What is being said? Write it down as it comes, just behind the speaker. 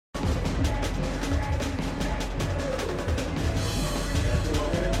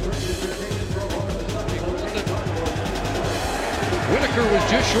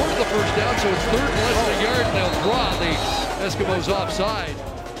just short of the first down, so it's third and less than a yard, and they'll draw the Eskimos offside.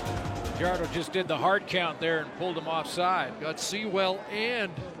 Fajardo just did the hard count there and pulled him offside. Got Sewell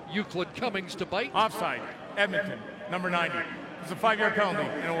and Euclid Cummings to bite. Offside, Edmonton, number 90. It's a 5-yard penalty,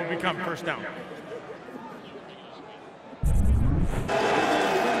 and it will become first down.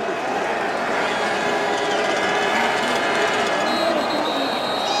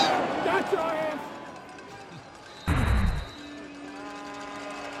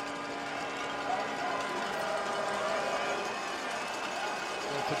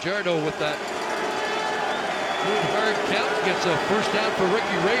 Fajardo with that good hard count gets a first down for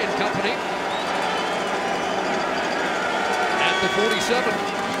Ricky Ray and company at the 47.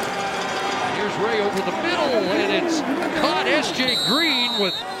 Here's Ray over the middle, and it's caught S.J. Green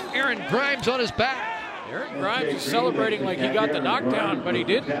with Aaron Grimes on his back. Aaron Grimes is celebrating like he got the knockdown, but he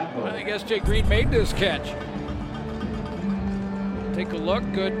didn't. I think S.J. Green made this catch. Take a look,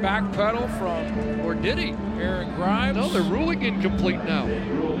 good back pedal from, or did he? Aaron Grimes. No, they're ruling incomplete now.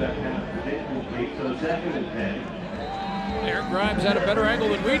 Aaron Grimes had a better angle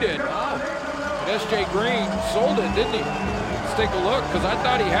than we did. But S.J. Green sold it, didn't he? Let's take a look, because I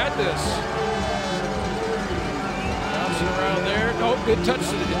thought he had this. Bouncing around there. No, it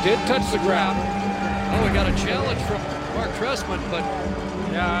did touch the ground. Oh, we got a challenge from Mark Trestman, but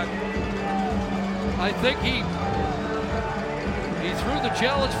yeah, I think he threw the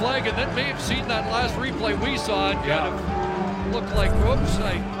challenge flag and then may have seen that last replay we saw and kind of looked like, whoops,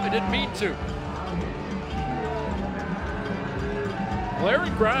 I didn't mean to. Well,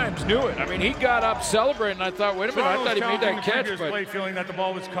 Aaron Grimes knew it. I mean, he got up celebrating. I thought, wait a minute, I thought he made that catch. But play feeling that the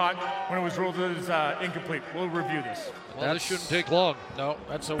ball was caught when it was ruled as incomplete. We'll review this. Well, this shouldn't take long. No,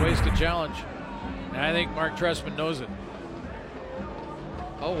 that's a wasted challenge. And I think Mark Trestman knows it.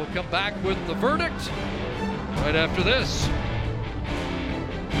 Oh, we'll come back with the verdict right after this.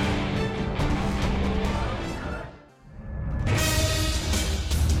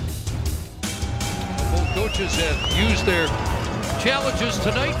 Both coaches have used their challenges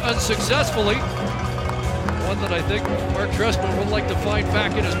tonight unsuccessfully. One that I think Mark Trestman would like to find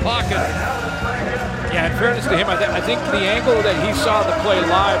back in his pocket. Yeah, in fairness to him, I think the angle that he saw the play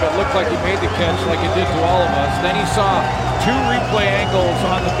live, it looked like he made the catch like it did to all of us. Then he saw two replay angles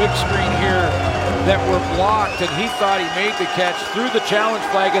on the big screen here that were blocked, and he thought he made the catch, threw the challenge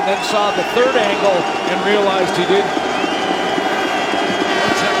flag, and then saw the third angle and realized he didn't. 1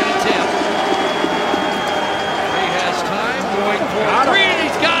 second and 10. Ray has time going for Green.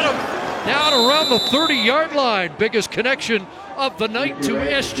 He's got him down around the 30-yard line. Biggest connection of the night to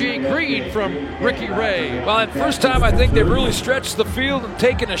S.J. Green from Ricky Ray. Well, and first time I think they've really stretched the field and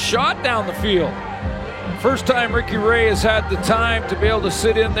taken a shot down the field. First time Ricky Ray has had the time to be able to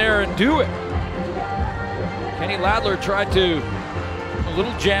sit in there and do it. Kenny Ladler tried to a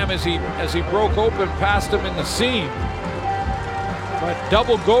little jam as he broke open past him in the seam. But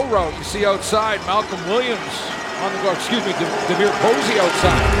double go route, you see outside Malcolm Williams on the go. Excuse me, Devere Posey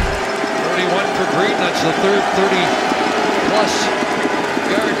outside. 31 for Green. That's the third 30-plus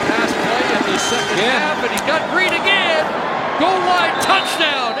yard pass play in the second half, and he's got Green again. Goal line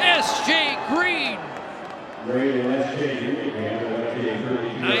touchdown, S.J. Green.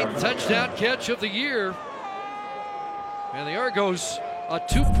 Ninth touchdown catch of the year. And the Argos a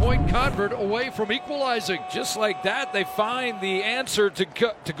 2-point convert away from equalizing. Just like that, they find the answer to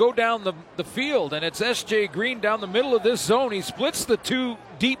go down the field, and it's S.J. Green down the middle of this zone. He splits the two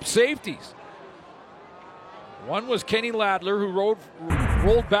deep safeties. One was Kenny Ladler, who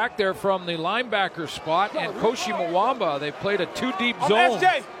rolled back there from the linebacker spot, and Koshi Mwamba. They played a two-deep zone.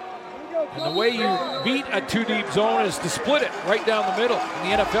 And the way you beat a two-deep zone is to split it right down the middle. In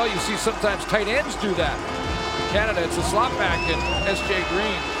the NFL, you see sometimes tight ends do that. In Canada, it's a slot back, and S.J.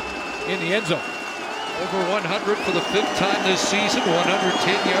 Green in the end zone. Over 100 for the fifth time this season, 110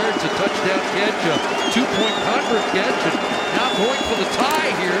 yards, a touchdown catch, a 2-point convert catch, and now going for the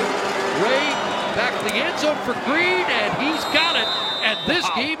tie here. Ray back to the end zone for Green, and he's got it, and this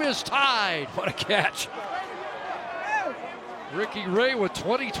game is tied. What a catch. Ricky Ray with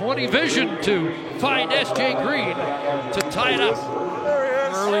 20/20 vision to find S.J. Green to tie it up.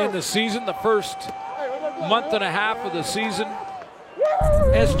 Early in the season, the first month and a half of the season,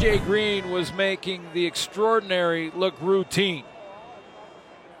 S.J. Green was making the extraordinary look routine.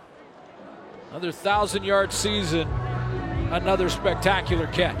 Another 1,000-yard season, another spectacular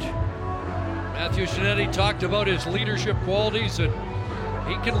catch. Matthew Shinetti talked about his leadership qualities, and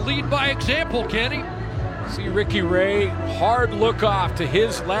he can lead by example, can he? See Ricky Ray, hard look off to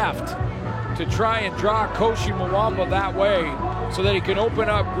his left to try and draw Koshi Mwamba that way so that he can open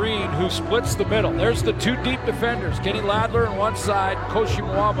up Green, who splits the middle. There's the two deep defenders, Kenny Ladler on one side, Koshi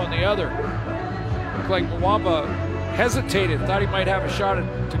Mwamba on the other. Looked like Mwamba hesitated, thought he might have a shot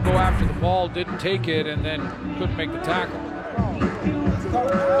to go after the ball, didn't take it, and then couldn't make the tackle.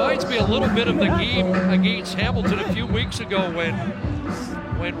 Reminds me a little bit of the game against Hamilton a few weeks ago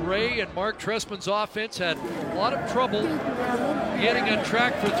when Ray and Mark Trestman's offense had a lot of trouble getting on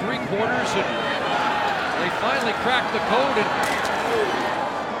track for 3 quarters, and they finally cracked the code and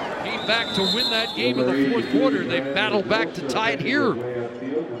came back to win that game in the 4th quarter. They battled back to tie it here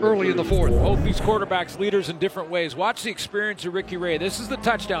early in the 4th. Both these quarterbacks, leaders in different ways. Watch the experience of Ricky Ray. This is the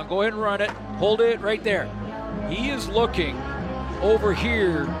touchdown. Go ahead and run it. Hold it right there. He is looking over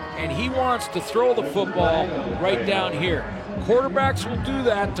here, and he wants to throw the football right down here. Quarterbacks will do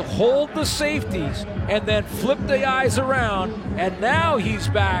that to hold the safeties and then flip the eyes around, and now he's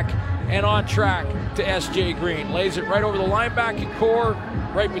back and on track to S.J. Green. Lays it right over the linebacking core,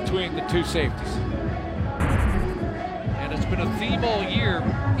 right between the two safeties. And it's been a theme all year,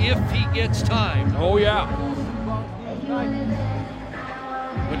 if he gets time. Oh, yeah.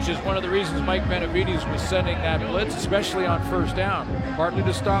 Which is one of the reasons Mike Benavides was sending that blitz, especially on first down, partly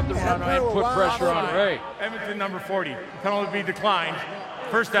to stop the run and put pressure on Ray. Edmonton number 40. Penalty be declined.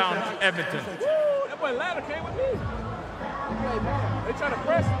 First down, Edmonton. That boy Ladder came with me. They try to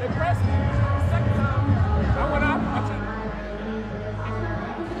press. They press. Second time. I went out.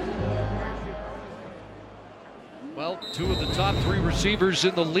 Well, 2 of the top 3 receivers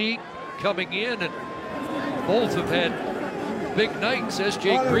in the league coming in, and both have had big nights.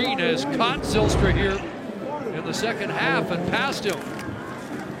 S.J. Green has caught Zylstra here in the second half and passed him.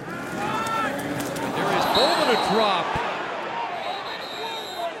 And there is Bowman a drop.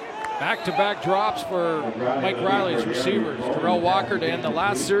 Back-to-back drops for Mike Riley's receivers. Terrell Walker to end the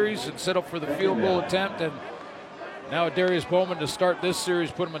last series and set up for the field goal attempt, and now Darius Bowman to start this series,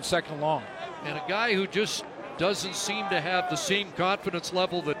 put him in second and long. And a guy who just doesn't seem to have the same confidence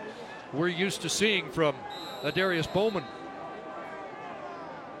level that we're used to seeing from Darius Bowman.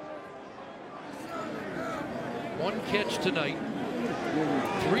 1 catch tonight,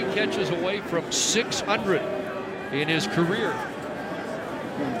 3 catches away from 600 in his career.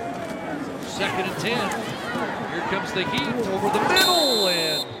 2nd and 10. Here comes the heat over the middle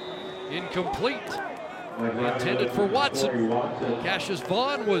and incomplete. Intended for Watson. Cassius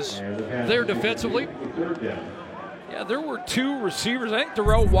Vaughn was there defensively. Yeah, there were 2 receivers. I think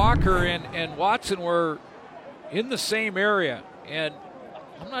Terrell Walker and Watson were in the same area, and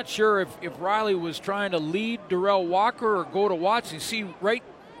I'm not sure if Riley was trying to lead Darrell Walker or go to Watson. You see, right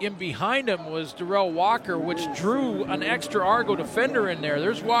in behind him was Darrell Walker, which drew an extra Argo defender in there.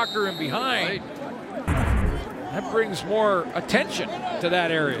 There's Walker in behind. That brings more attention to that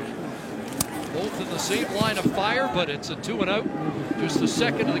area. Both in the same line of fire, but it's a 2 and out. Just the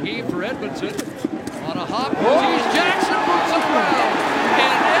second of the game for Edmonton. On a hop, Ortiz Jackson moves it around,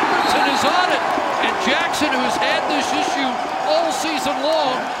 and Edmonton is on it. And Jackson, who's had this issue all season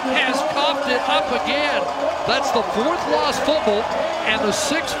long, has coughed it up again. That's the 4th lost fumble and the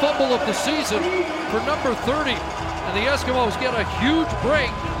 6th fumble of the season for number 30. And the Eskimos get a huge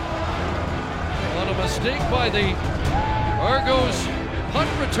break on a mistake by the Argos punt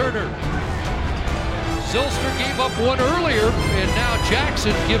returner. Zylstra gave up 1 earlier, and now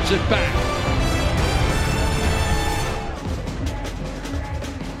Jackson gives it back.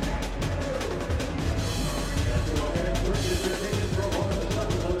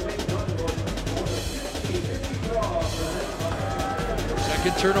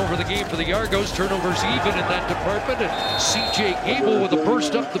 Second turnover of the game for the Argos. Turnovers even in that department, and C.J. Gable with a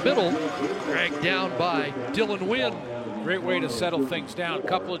burst up the middle, dragged down by Dylan Wynn. Great way to settle things down. A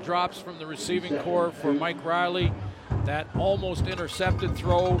couple of drops from the receiving core for Mike Riley. That almost intercepted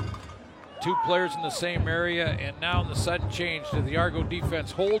throw. 2 players in the same area, and now in the sudden change, does the Argo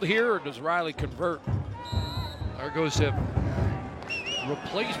defense hold here, or does Riley convert? Argos have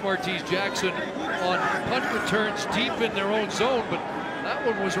replaced Martese Jackson on punt returns deep in their own zone, but that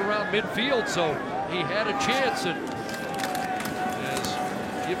one was around midfield, so he had a chance and has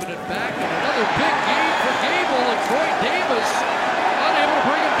given it back. And another big game for Gable, and Troy Davis unable to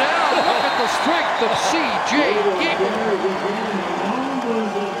bring him down. Look at the strength of C.J. Gable.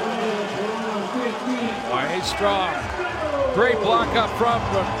 Why, he's strong. Great block up front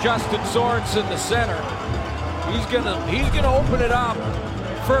from Justin Sorensen, the center. He's gonna open it up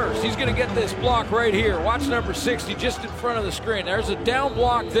first. He's gonna get this block right here. Watch number 60 just in front of the screen. There's a down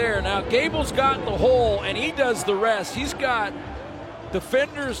block there. Now Gable's got in the hole, and he does the rest. He's got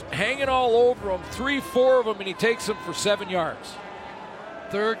defenders hanging all over him, 3-4 of them, and he takes them for 7 yards.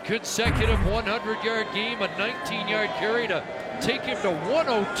 Third consecutive 100-yard game, a 19-yard carry to take him to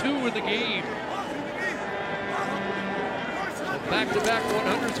 102 in the game. So back-to-back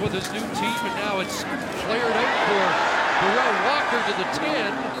 100s with his new team, and now it's cleared out for Darrell Walker to the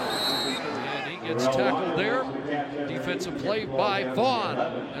 10. And he gets tackled there. Defensive play by Vaughn,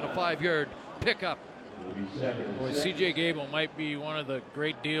 and a 5-yard pickup. Boy, C.J. Gable might be one of the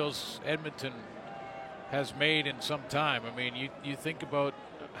great deals Edmonton has made in some time. I mean, you think about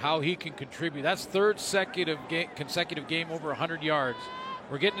how he can contribute. That's third consecutive game over 100 yards.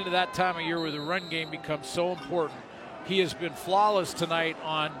 We're getting into that time of year where the run game becomes so important. He has been flawless tonight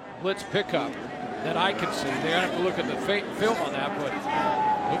on blitz pickup that I can see. They have to look at the film on that, but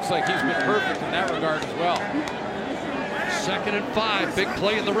looks like he's been perfect in that regard as well. 2nd and 5, big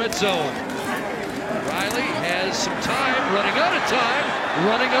play in the red zone. Riley has some time, running out of time,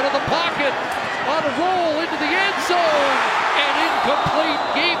 running out of the pocket, on a roll into the end zone, and incomplete.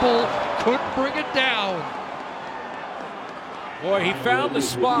 Gable couldn't bring it down. Boy, he found the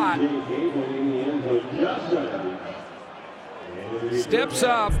spot. Steps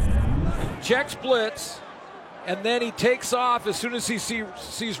up, checks blitz, and then he takes off as soon as he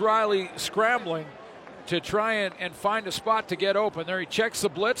sees Riley scrambling to try and find a spot to get open. There he checks the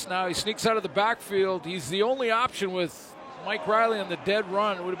blitz. Now he sneaks out of the backfield. He's the only option with Mike Riley on the dead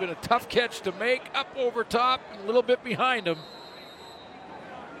run. It would have been a tough catch to make, up over top, a little bit behind him.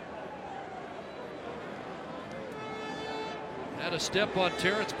 Had a step on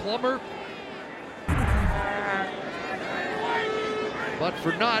Terrence Plummer. But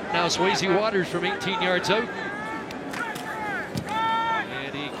for not, now Swayze Waters from 18 yards out.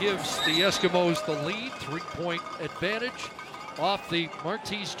 And he gives the Eskimos the lead, 3-point advantage off the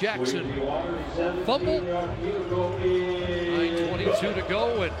Martese Jackson fumble. 9:22 to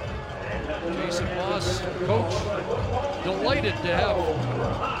go, and Jason Moss, coach, delighted to have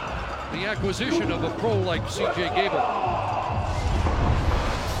the acquisition of a pro like C.J. Gable.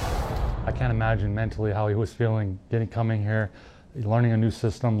 I can't imagine mentally how he was feeling coming here, learning a new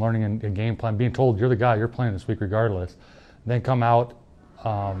system, learning a game plan, being told you're the guy, you're playing this week regardless. Then come out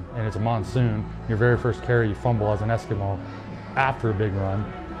and it's a monsoon, your very first carry you fumble as an Eskimo after a big run.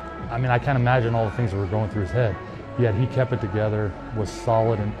 I mean, I can't imagine all the things that were going through his head. Yet he kept it together, was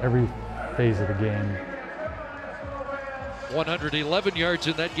solid in every phase of the game. 111 yards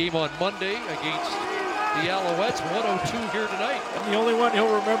in that game on Monday against the Alouettes, 102 here tonight. And the only one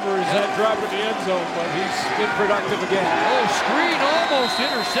he'll remember is that drop in the end zone, but he's been productive again. Oh, screen almost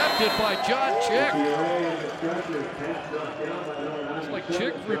intercepted by John Chick. Looks like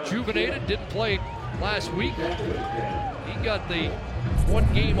Chick rejuvenated, didn't play last week. He got the one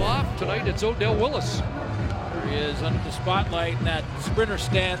game off. Tonight it's Odell Willis. There he is under the spotlight in that sprinter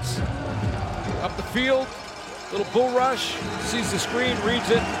stance. Up the field, little bull rush, sees the screen, reads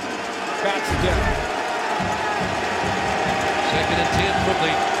it, bats it down. 2nd and 10 from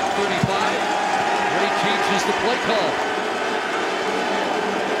the 35. Ray changes the play call.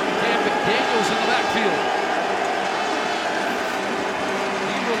 Cam McDaniels in the backfield.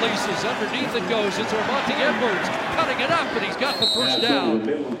 He releases, underneath it goes. It's Armonte Edwards cutting it up, and he's got the first down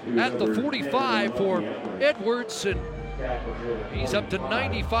at the 45 for Edwards, and he's up to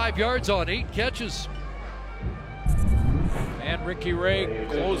 95 yards on 8 catches. And Ricky Ray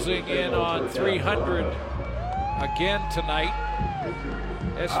closing in on 300 again tonight.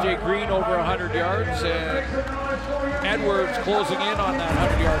 S.J. Green over 100 yards, and Edwards closing in on that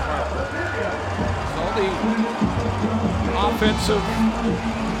 100-yard mark. So the offensive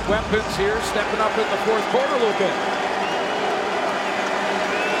weapons here stepping up in the fourth quarter a little bit.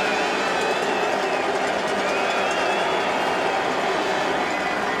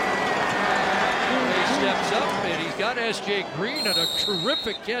 He steps up, and he's got S.J. Green at a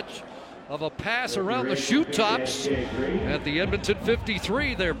terrific catch of a pass around the shoot tops at the Edmonton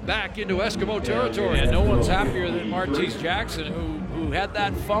 53. They're back into Eskimo territory. And no one's happier than Martese Jackson, who had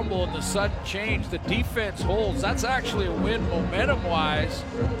that fumble and the sudden change. The defense holds. That's actually a win momentum-wise.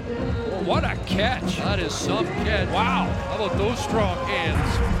 Well, what a catch. That is some catch. Wow. How about those strong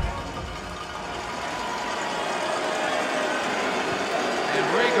hands? And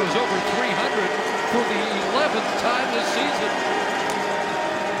Ray goes over 300 for the 11th time this season.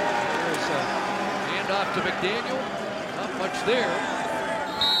 Off to McDaniel, not much there.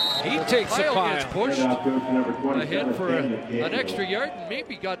 He takes a pile. Gets pushed ahead for an extra yard, and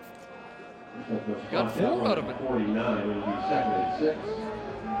maybe got 4 out of it.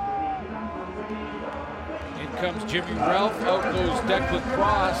 In comes Jimmy Ralph, out goes Declan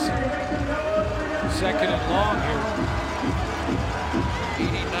Cross. 2nd and long here.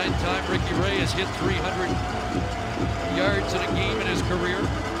 89 time Ricky Ray has hit 300 yards in a game in his career.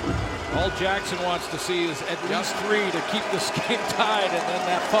 All Jackson wants to see is at least 3 to keep this game tied, and then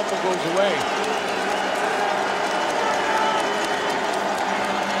that fumble goes away.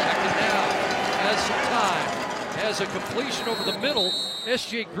 Second down, has some time, has a completion over the middle.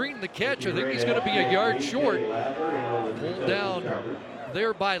 S.J. Green the catch. I think he's going to be a yard short. Pulled down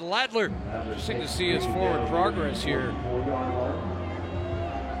there by Ladler. Interesting to see his forward progress here.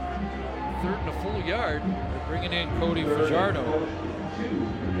 Third and a full yard. They're bringing in Cody Fajardo.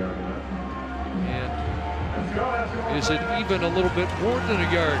 And is it even a little bit more than a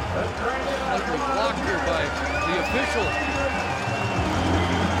yard? Slightly blocked here by the official. To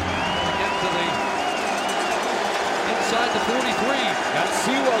get to the inside the 43. Got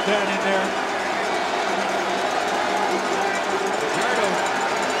Sewell down in there. Fajardo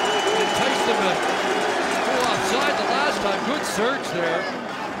enticed him to go offside the last time. Good surge there.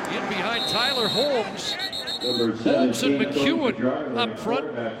 In behind Tyler Holmes. Holmes and McEwen up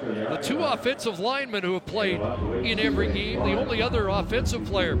front. The 2 offensive linemen who have played in every game. The only other offensive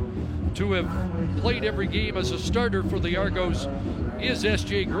player to have played every game as a starter for the Argos is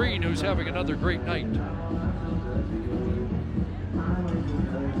S.J. Green, who's having another great night.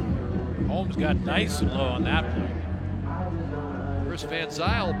 Holmes got nice and low on that play. Chris Van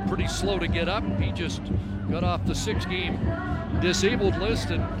Zyl pretty slow to get up. He just got off the 6-game disabled list,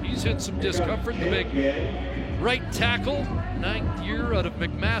 and he's in some discomfort. The big right tackle, 9th year out of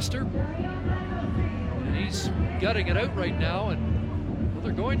McMaster. And he's gutting it out right now, and well,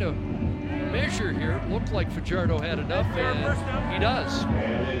 they're going to measure here. It looked like Fajardo had enough, and he does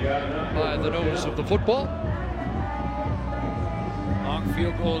by the nose of the football. Long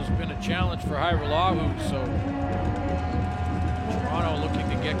field goal has been a challenge for Hairolahu, so Toronto looking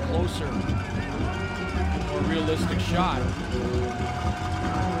to get closer. More realistic shot. And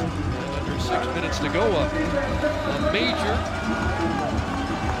under 6 minutes to go, a major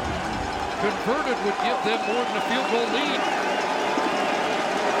converted would give them more than a field goal lead.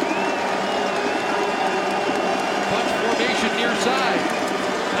 Bunch formation near side.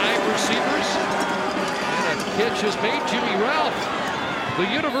 5 receivers. And a catch is made. Jimmy Ralph, the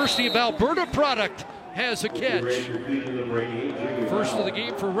University of Alberta product, has a catch. First of the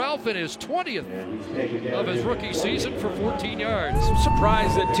game for Ralph and his 20th of his rookie season for 14 yards. I'm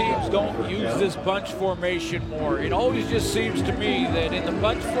surprised that teams don't use this bunch formation more. It always just seems to me that in the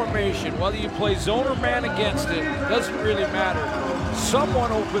bunch formation, whether you play zone or man against it, doesn't really matter.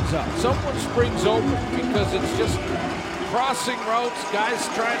 Someone opens up, someone springs open, because it's just crossing routes, guys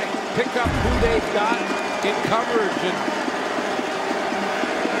trying to pick up who they've got in coverage. And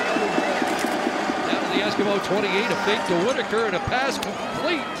the Eskimo 28, a fake to Whitaker and a pass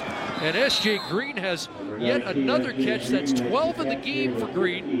complete. And S.J. Green has yet another catch. That's 12 in the game for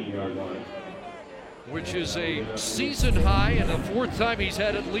Green, which is a season high and the 4th time he's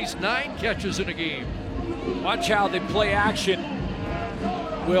had at least 9 catches in a game. watch how the play action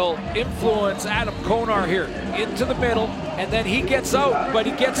will influence Adam Konar here into the middle, and then he gets out, but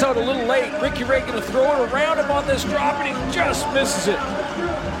he gets out a little late. Ricky Ray going to throw it around him on this drop, and he just misses it.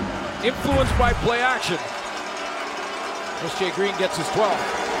 Influenced by play action. S.J. Green gets his 12th.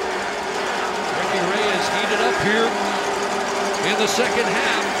 Ricky Ray is heated up here in the second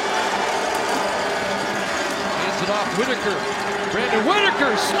half. Hands it off Whitaker. Brandon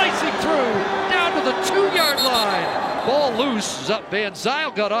Whitaker slicing through down to the 2-yard line. Ball loose. Van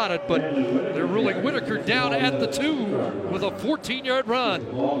Zyl got on it, but they're ruling Whitaker down at the 2 with a 14-yard run.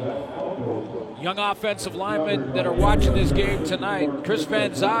 Young offensive linemen that are watching this game tonight. Chris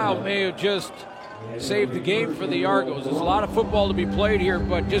Van Zyl may have just saved the game for the Argos. There's a lot of football to be played here,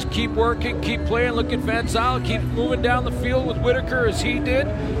 but just keep working, keep playing. Look at Van Zyl, keep moving down the field with Whitaker as he did.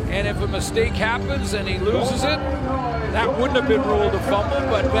 And if a mistake happens and he loses it, that wouldn't have been ruled a fumble,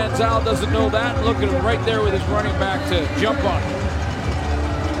 but Van Zyl doesn't know that. And look at him right there with his running back to jump on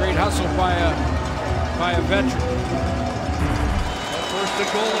him. Great hustle by a veteran. First and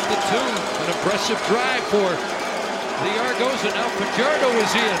goal at the 2. An impressive drive for the Argos, and now Fajardo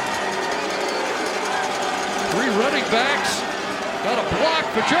is in. 3 running backs. Got a block.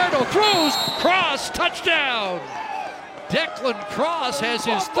 Fajardo throws. Cross. Touchdown. Declan Cross has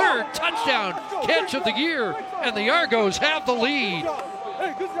his 3rd touchdown catch of the year, and the Argos have the lead.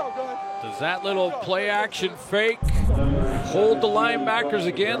 Does that little play action fake hold the linebackers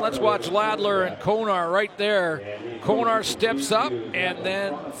again? Let's watch Ladler and Konar right there. Konar steps up and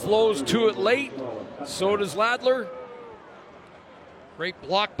then flows to it late. So does Ladler. Great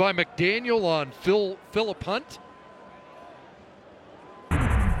block by McDaniel on Philip Hunt.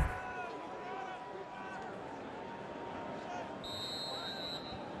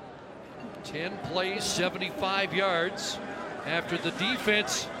 10 plays, 75 yards after the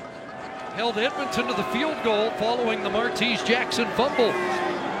defense held Edmonton to the field goal following the Martese Jackson fumble.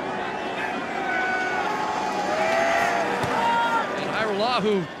 And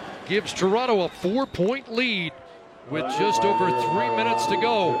Hajrullahu gives Toronto a 4-point lead with just over 3 minutes to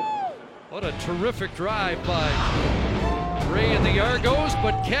go. What a terrific drive by Ray and the Argos,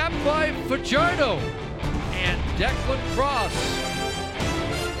 but capped by Fajardo and Declan Cross,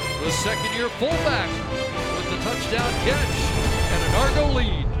 the second-year fullback, with the touchdown catch and an Argo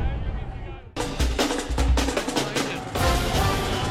lead.